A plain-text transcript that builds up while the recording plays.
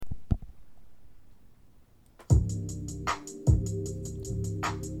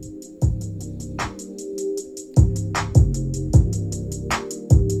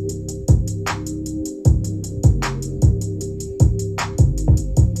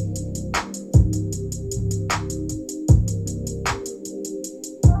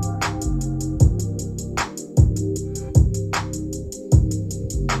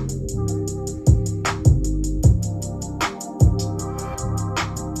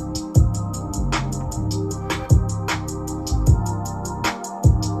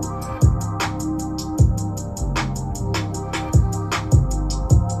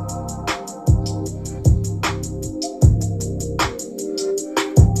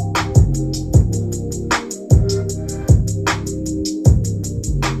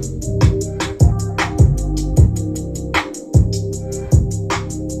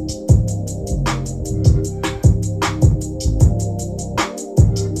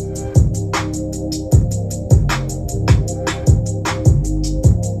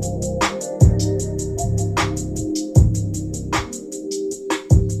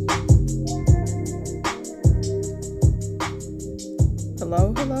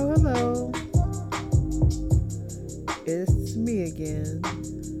Hello, hello, hello. It's me again.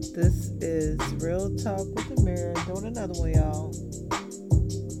 This is Real Talk with Amiri. Doing another one, y'all.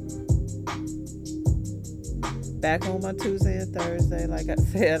 Back on my Tuesday and Thursday. Like I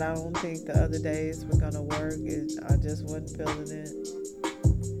said, I don't think the other days were going to work. I just wasn't feeling it.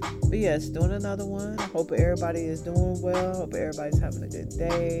 But yes, doing another one. I hope everybody is doing well. Hope everybody's having a good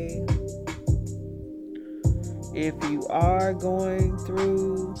day. If you are going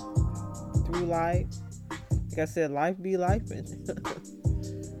through life, like I said, life be lifing.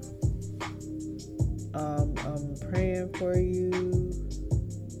 I'm praying for you,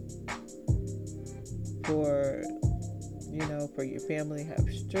 for your family to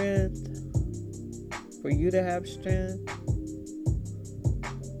have strength, for you to have strength.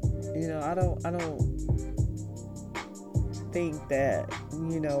 I don't think that,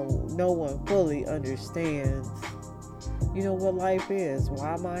 no one fully understands, what life is.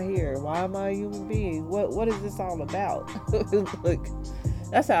 Why am I here? Why am I a human being? What is this all about? Look,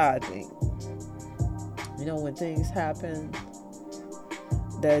 that's how I think. When things happen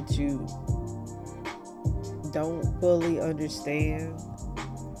that you don't fully understand,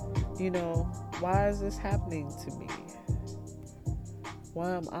 why is this happening to me?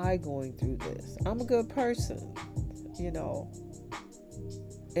 Why am I going through this? I'm a good person,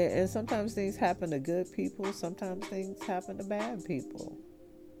 and sometimes things happen to good people. Sometimes things happen to bad people.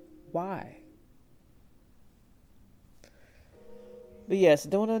 Why? But yes,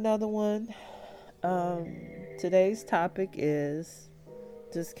 doing another one. Today's topic is,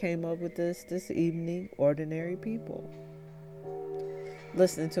 just came up with this evening, ordinary people.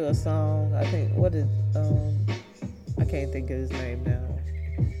 Listening to a song, I think, I can't think of his name now.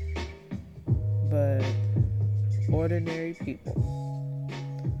 But ordinary people.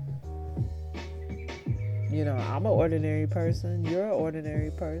 I'm an ordinary person. You're an ordinary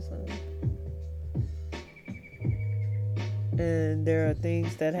person. And there are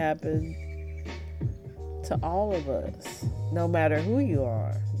things that happen to all of us, no matter who you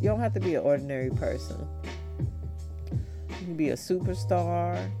are. You don't have to be an ordinary person. You can be a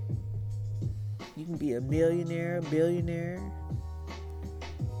superstar. You can be a millionaire, a billionaire.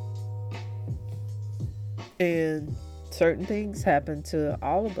 And certain things happen to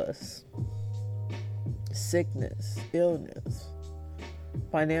all of us. Sickness, illness,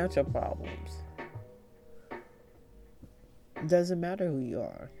 financial problems. Doesn't matter who you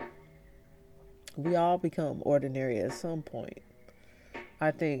are. We all become ordinary at some point.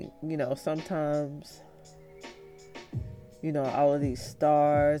 I think, sometimes, all of these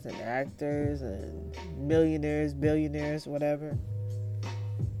stars and actors and millionaires, billionaires, whatever,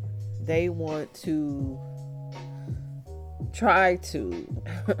 they want to try to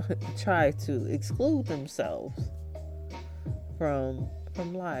exclude themselves from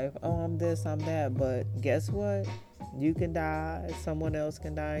life. Oh, I'm this, I'm that. But guess what? You can die. Someone else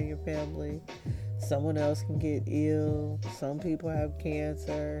can die in your family. Someone else can get ill. Some people have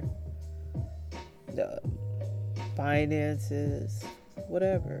cancer. Finances.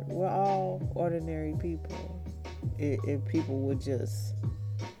 Whatever. We're all ordinary people. If people would just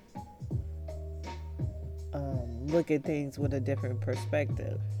look at things with a different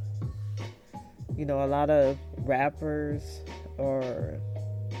perspective. A lot of rappers, or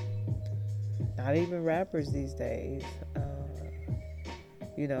not even rappers these days,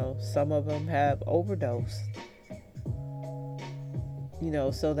 some of them have overdosed.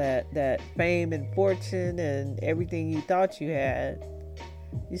 So that fame and fortune and everything you thought you had,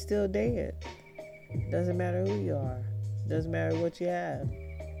 you're still dead. Doesn't matter who you are. Doesn't matter what you have.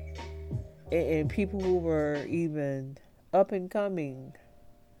 And people who were even up and coming,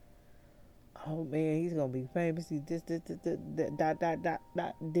 oh man, he's gonna be famous. He's this, dot, dash.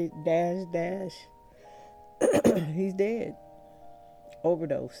 He's dead.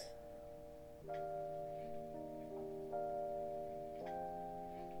 Overdose.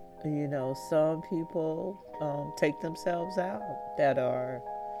 Some people take themselves out that are,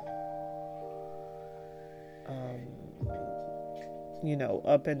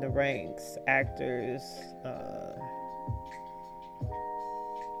 up in the ranks. Actors,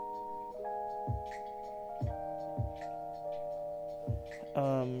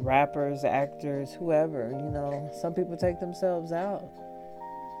 rappers, actors, whoever. Some people take themselves out.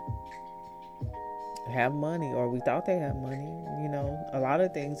 Have money, or we thought they had money. A lot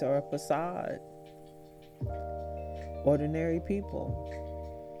of things are a facade. Ordinary people.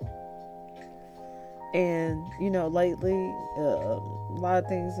 And, lately, a lot of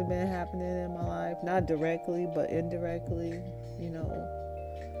things have been happening in my life. Not directly, but indirectly.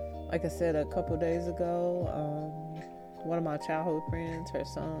 Like I said a couple days ago, One of my childhood friends, her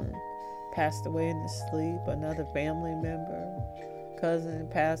son passed away in his sleep. Another family member, cousin,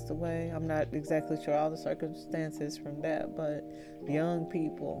 passed away. I'm not exactly sure all the circumstances from that, but young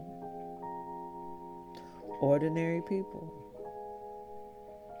people, ordinary people.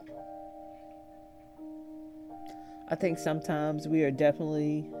 I think sometimes we are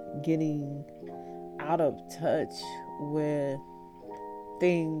definitely getting out of touch with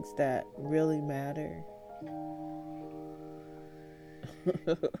things that really matter.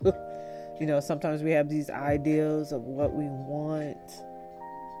 Sometimes we have these ideals of what we want.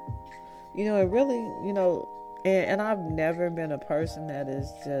 It really, and I've never been a person that is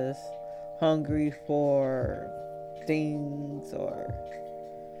just hungry for things, or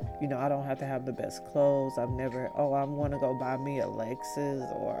I don't have to have the best clothes. I want to go buy me a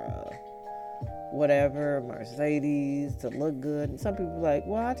Lexus or whatever, Mercedes, to look good. And some people are like,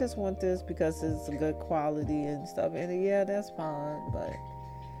 well, I just want this because it's a good quality and stuff. And yeah, that's fine. But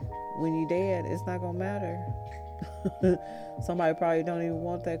when you're dead, it's not going to matter. Somebody probably don't even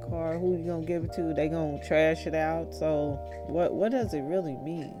want that car. Who you going to give it to? They going to trash it out. So what does it really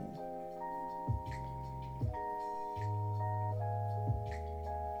mean?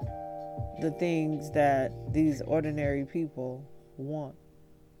 The things that these ordinary people want.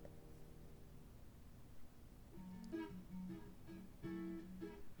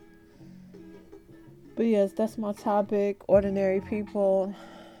 But yes, that's my topic. Ordinary people.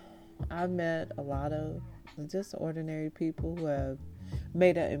 I've met a lot of just ordinary people who have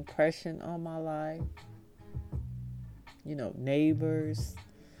made an impression on my life. Neighbors.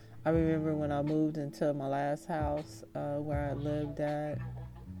 I remember when I moved into my last house where I lived at.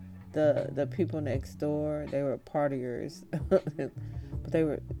 The people next door, they were partiers, but they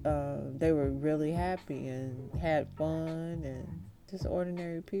were really happy and had fun and just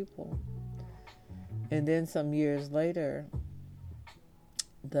ordinary people. And then some years later,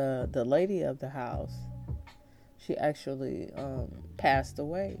 the lady of the house, she actually passed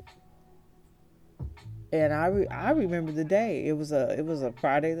away. And I remember the day. It was a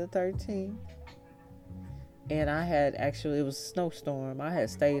Friday the 13th. And it was a snowstorm. I had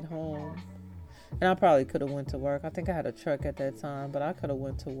stayed home. And I probably could have went to work. I think I had a truck at that time, but I could have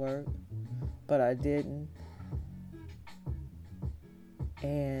went to work. But I didn't.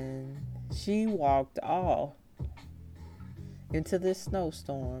 And she walked off into this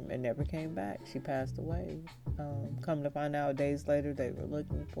snowstorm and never came back. She passed away. Come to find out days later, they were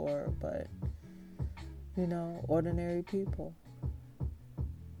looking for her. But, ordinary people.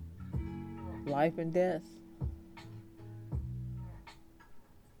 Life and death.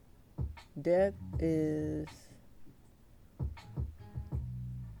 Death is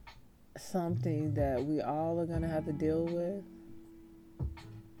something that we all are going to have to deal with.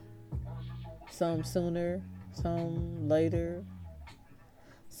 Some sooner, some later,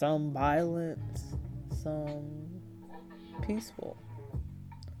 some violent, some peaceful.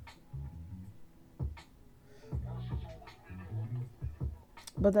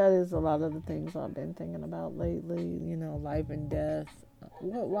 But that is a lot of the things I've been thinking about lately, life and death.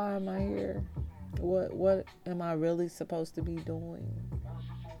 Why am I here? What am I really supposed to be doing?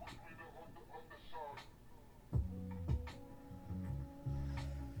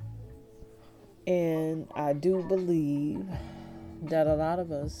 And I do believe that a lot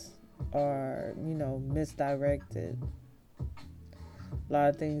of us are, misdirected. A lot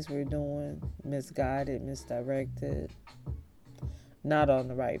of things we're doing, misguided, misdirected. Not on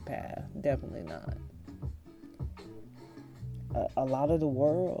the right path. Definitely not. A lot of the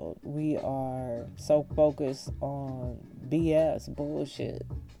world, we are so focused on BS, bullshit,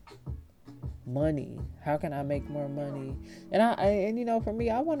 money. How can I make more money? And for me,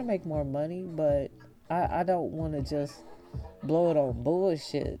 I want to make more money, but I don't want to just blow it on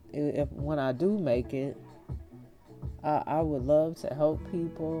bullshit. When I do make it, I would love to help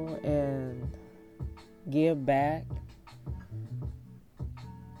people and give back.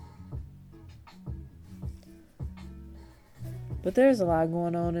 But there's a lot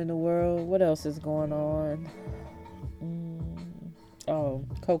going on in the world. What else is going on?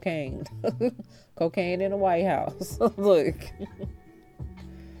 Cocaine. Cocaine in the White House. Look.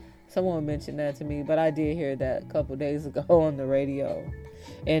 Someone mentioned that to me, but I did hear that a couple days ago on the radio.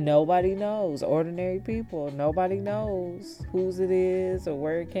 And nobody knows. Ordinary people. Nobody knows whose it is or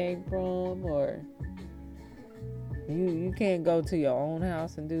where it came from, or you can't go to your own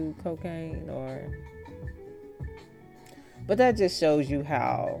house and do cocaine, or... But that just shows you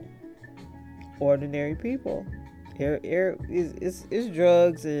how ordinary people. It's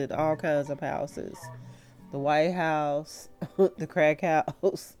drugs in all kinds of houses. The White House, the crack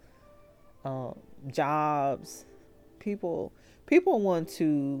house, jobs, People want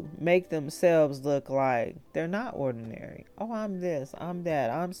to make themselves look like they're not ordinary. Oh, I'm this, I'm that.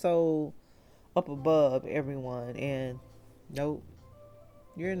 I'm so up above everyone, and nope,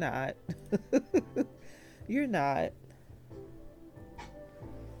 you're not. You're not.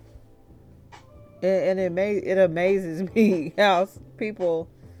 And it amazes me how people,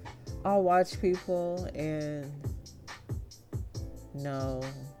 I'll watch people and no,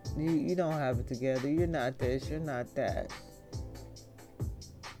 you don't have it together. You're not this, you're not that.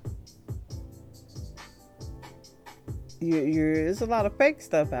 There's a lot of fake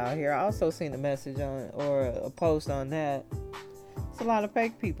stuff out here. I also seen a message on or a post on that. It's a lot of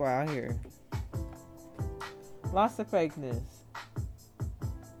fake people out here. Lots of fakeness.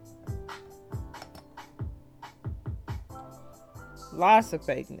 Lots of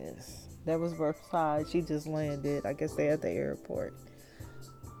fakeness. That was Versailles. She just landed. I guess they at the airport.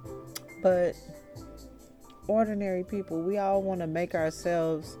 But ordinary people, we all want to make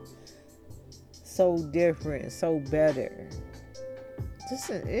ourselves so different, so better. Just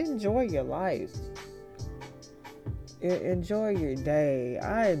enjoy your life. Enjoy your day.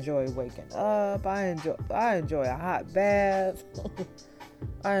 I enjoy waking up. I enjoy a hot bath.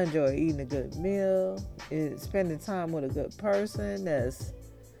 I enjoy eating a good meal. Spending time with a good person that's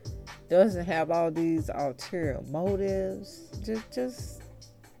doesn't have all these ulterior motives. Just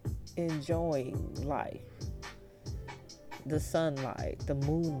enjoying life. The sunlight, the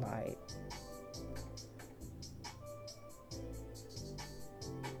moonlight.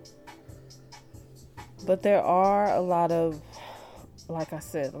 But there are a lot of, like I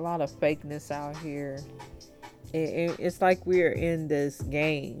said, a lot of fakeness out here. It's like we're in this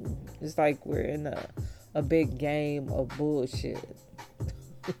game. It's like we're in a big game of bullshit.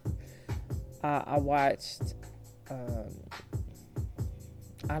 I watched,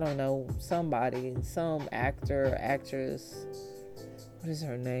 I don't know, somebody, some actor, actress, what is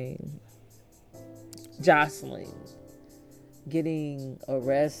her name? Jocelyn, getting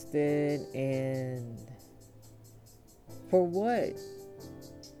arrested, and for what?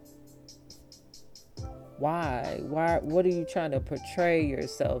 Why? What are you trying to portray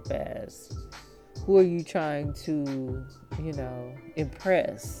yourself as? Who are you trying to,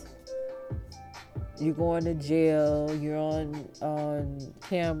 impress? You're going to jail. You're on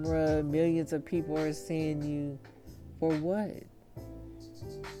camera. Millions of people are seeing you. For what?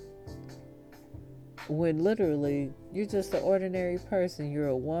 When literally, you're just an ordinary person. You're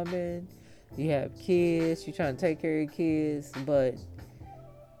a woman. You have kids. You're trying to take care of your kids. But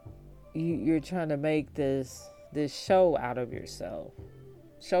you're trying to make this show out of yourself.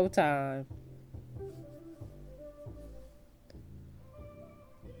 Showtime.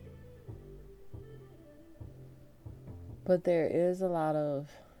 But it's a lot of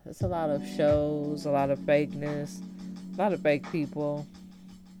shows, a lot of fakeness, a lot of fake people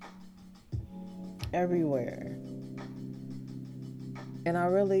everywhere. And I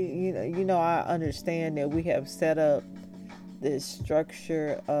really, I understand that we have set up this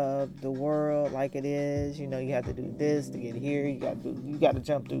structure of the world like it is. You have to do this to get here. You got to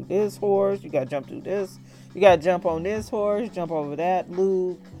jump through this horse. You got to jump through this. You got to jump on this horse, jump over that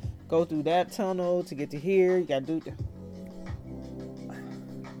loop, go through that tunnel to get to here. You got to do.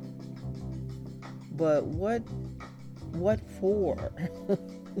 But what for?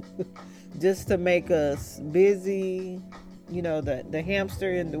 Just to make us busy, the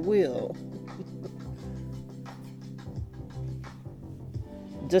hamster in the wheel.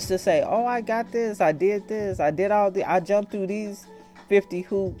 Just to say, oh, I got this, I did this, I jumped through these 50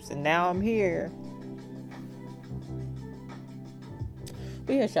 hoops, and now I'm here.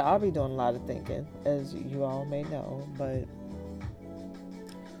 But yeah, I'll be doing a lot of thinking, as you all may know. But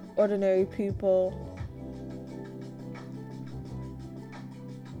ordinary people,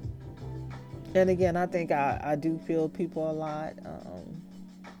 and again, I think I do feel people a lot,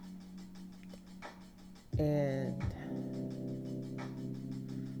 and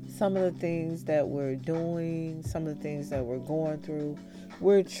some of the things that we're doing, some of the things that we're going through,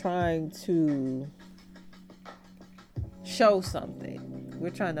 we're trying to show something.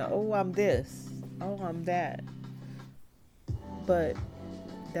 We're trying to, oh, I'm this, oh, I'm that. But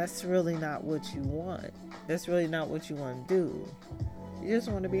that's really not what you want. That's really not what you want to do. You just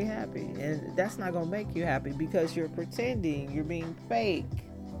want to be happy. And that's not going to make you happy because you're pretending. You're being fake.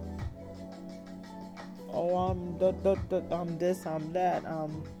 Oh, I'm this, I'm that.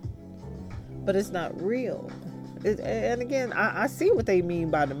 But it's not real. And again, I see what they mean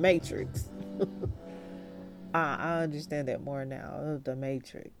by the Matrix. I understand that more now. The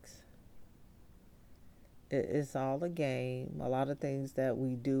Matrix. It's all a game. A lot of things that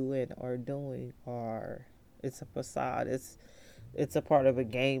we do and are doing are It's a facade. It's a part of a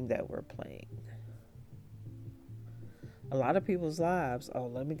game that we're playing. A lot of people's lives, oh,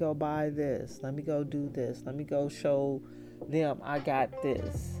 let me go buy this. Let me go do this. Let me go show them I got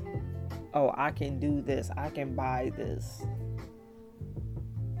this. Oh, I can do this. I can buy this.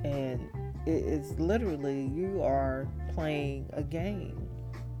 And it's literally, you are playing a game.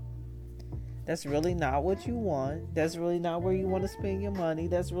 That's really not what you want. That's really not where you want to spend your money.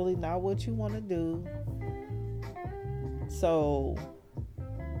 That's really not what you want to do. So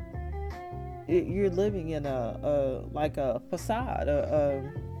you're living in a facade,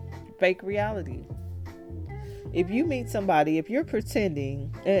 a fake reality. If you meet somebody, if you're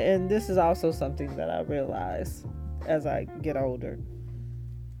pretending, and this is also something that I realize as I get older,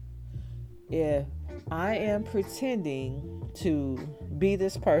 if I am pretending to be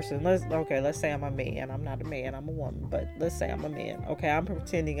this person, let's say I'm a man. I'm not a man, I'm a woman, but let's say I'm a man. Okay, I'm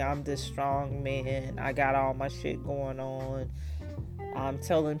pretending I'm this strong man. I got all my shit going on. I'm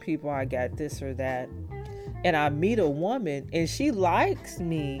telling people I got this or that. And I meet a woman and she likes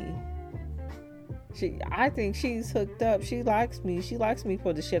me. I think she's hooked up. She likes me. She likes me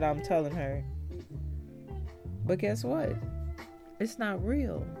for the shit I'm telling her. But guess what? It's not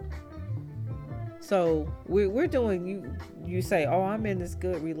real. So we're doing, you say, oh, I'm in this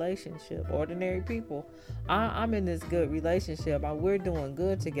good relationship. Ordinary people, I'm in this good relationship. We're doing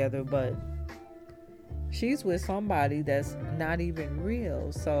good together, but she's with somebody that's not even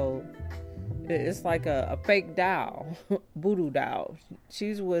real. So it's like a fake doll, voodoo doll.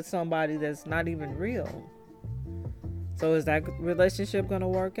 She's with somebody that's not even real. So is that relationship going to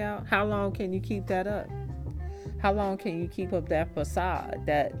work out? How long can you keep that up? How long can you keep up that facade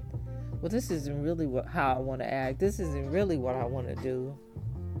that, well, this isn't really how I want to act. This isn't really what I want to do.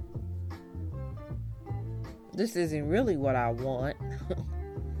 This isn't really what I want.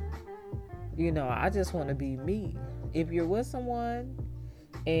 I just want to be me. If you're with someone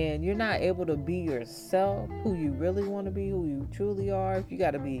and you're not able to be yourself, who you really want to be, who you truly are, if you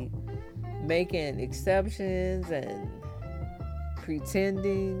got to be making exceptions and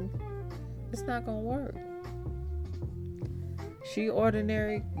pretending, it's not going to work. She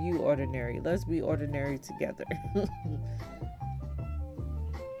ordinary, you ordinary. Let's be ordinary together.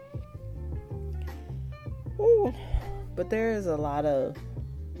 Ooh, but there is a lot of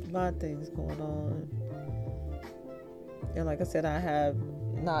things going on. And like I said, I have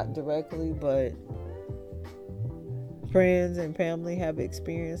not directly, but friends and family have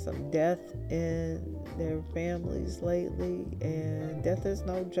experienced some death in their families lately, and death is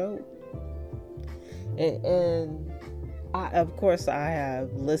no joke. And of course, I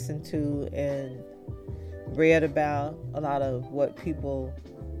have listened to and read about a lot of what people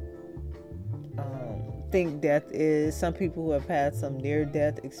think death is. Some people who have had some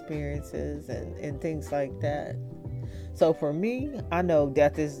near-death experiences and things like that. So for me, I know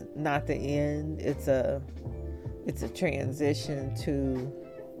death is not the end. It's a transition to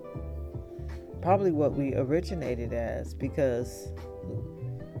probably what we originated as, because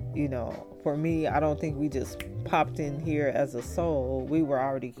for me, I don't think we just popped in here as a soul. We were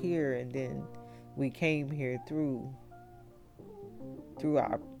already here, and then we came here through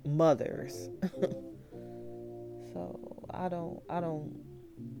our mothers. So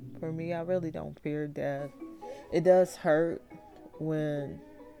for me, I really don't fear death. It does hurt when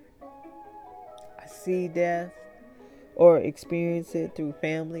I see death or experience it through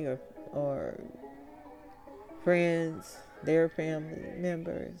family or friends, their family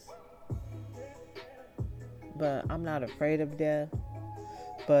members. But I'm not afraid of death.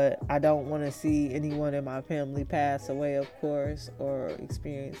 But I don't want to see anyone in my family pass away, of course, or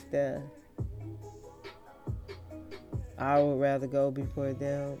experience death. I would rather go before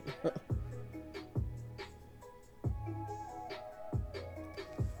them.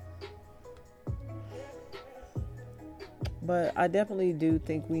 But I definitely do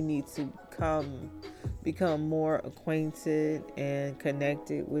think we need to become more acquainted and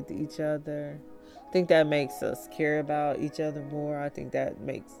connected with each other. I think that makes us care about each other more. I think that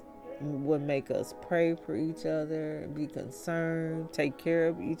would make us pray for each other, be concerned, take care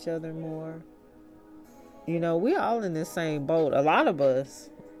of each other more. We all in the same boat. A lot of us,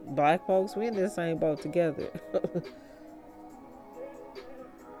 black folks, we in the same boat together.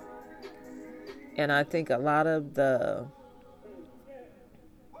 And I think a lot of the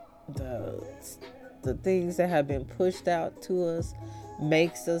things that have been pushed out to us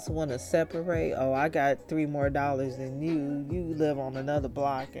makes us want to separate. Oh, I got $3 more than you. You live on another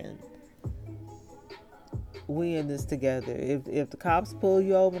block, and we in this together. If the cops pull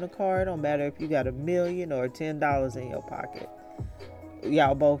you over in a car, it don't matter if you got $1 million or $10 in your pocket.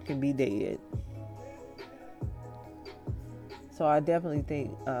 Y'all both can be dead. So I definitely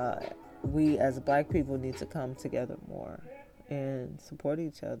think we as Black people need to come together more and support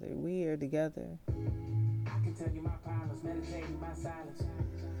each other. We here together.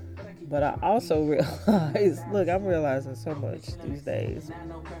 But I also realize, look, I'm realizing so much these days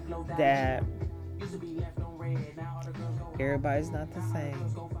that everybody's not the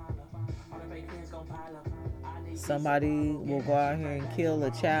same. Somebody will go out here and kill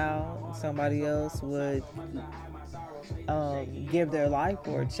a child. Somebody else would give their life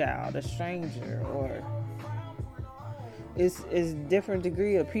for a child, a stranger, or it's different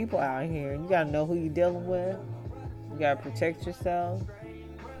degree of people out here. You gotta know who you're dealing with. You gotta protect yourself.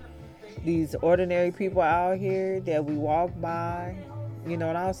 These ordinary people out here that we walk by, and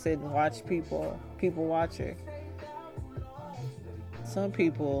I'll sit and watch people watcher. Some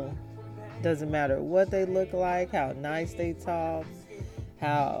people, doesn't matter what they look like, how nice they talk,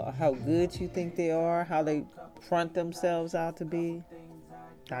 how good you think they are, how they front themselves out to be.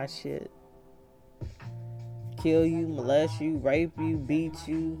 That shit. Kill you, molest you, rape you, beat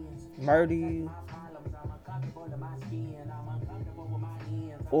you, murder you.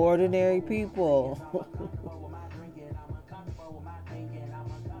 Ordinary people.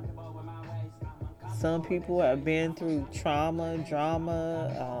 Some people have been through trauma,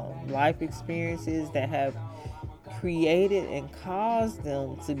 drama, life experiences that have created and caused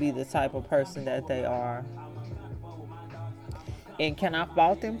them to be the type of person that they are. And can I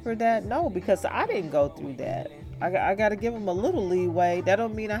fault them for that? No, because I didn't go through that. I got to give them a little leeway. That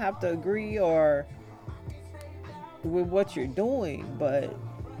don't mean I have to agree or with what you're doing, but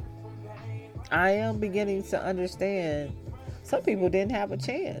I am beginning to understand some people didn't have a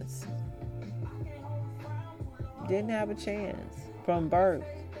chance. Didn't have a chance from birth.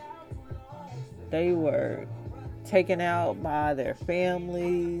 They were taken out by their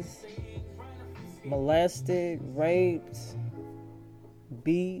families, molested, raped,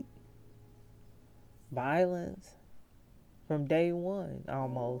 beat, violence from day one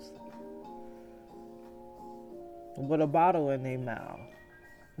almost. With a bottle in their mouth,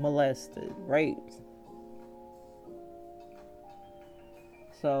 molested, raped.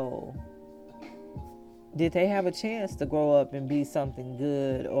 So, did they have a chance to grow up and be something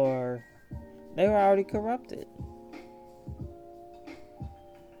good, or they were already corrupted?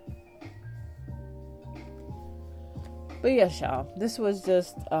 But yes, y'all, this was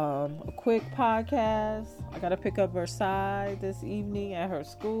just a quick podcast. I got to pick up her side this evening at her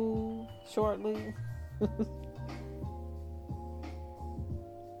school shortly.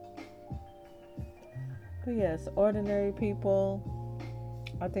 But yes, ordinary people,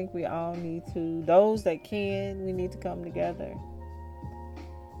 I think we all need to, those that can, we need to come together.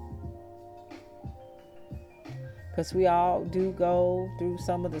 Because we all do go through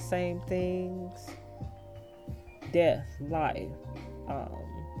some of the same things. Death, life,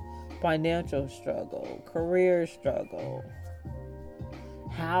 financial struggle, career struggle,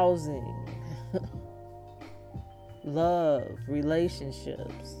 housing, love,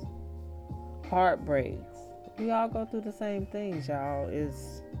 relationships, heartbreaks. We all go through the same things, y'all.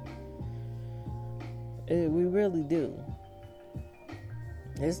 We really do.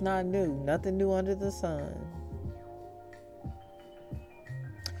 It's not new. Nothing new under the sun.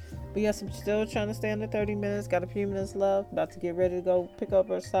 But yes, I'm still trying to stay under 30 minutes. Got a few minutes left. About to get ready to go pick up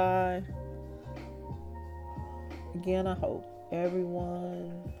her side. Again, I hope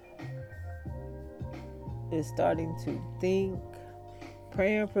everyone is starting to think.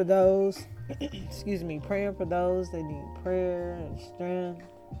 Praying for those, praying for those that need prayer and strength.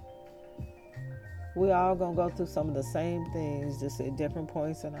 We all gonna go through some of the same things, just at different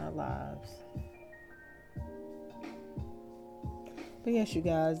points in our lives. But yes, you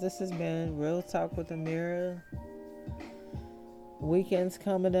guys, this has been Real Talk with Amiri. Weekend's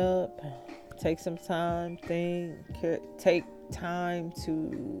coming up. Take some time, take time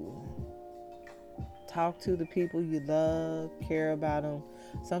to talk to the people you love, care about them.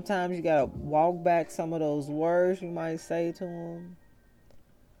 Sometimes you gotta walk back some of those words you might say to them.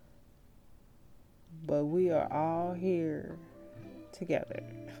 But we are all here together.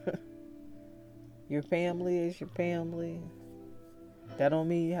 Your family is your family. That don't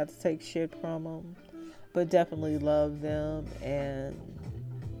mean you have to take shit from them, but definitely love them and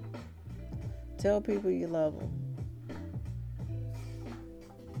tell people you love them.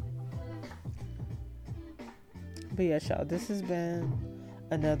 But yes, y'all, this has been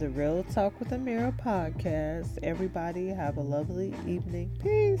another Real Talk with Amira podcast. Everybody have a lovely evening.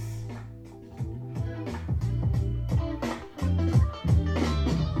 Peace.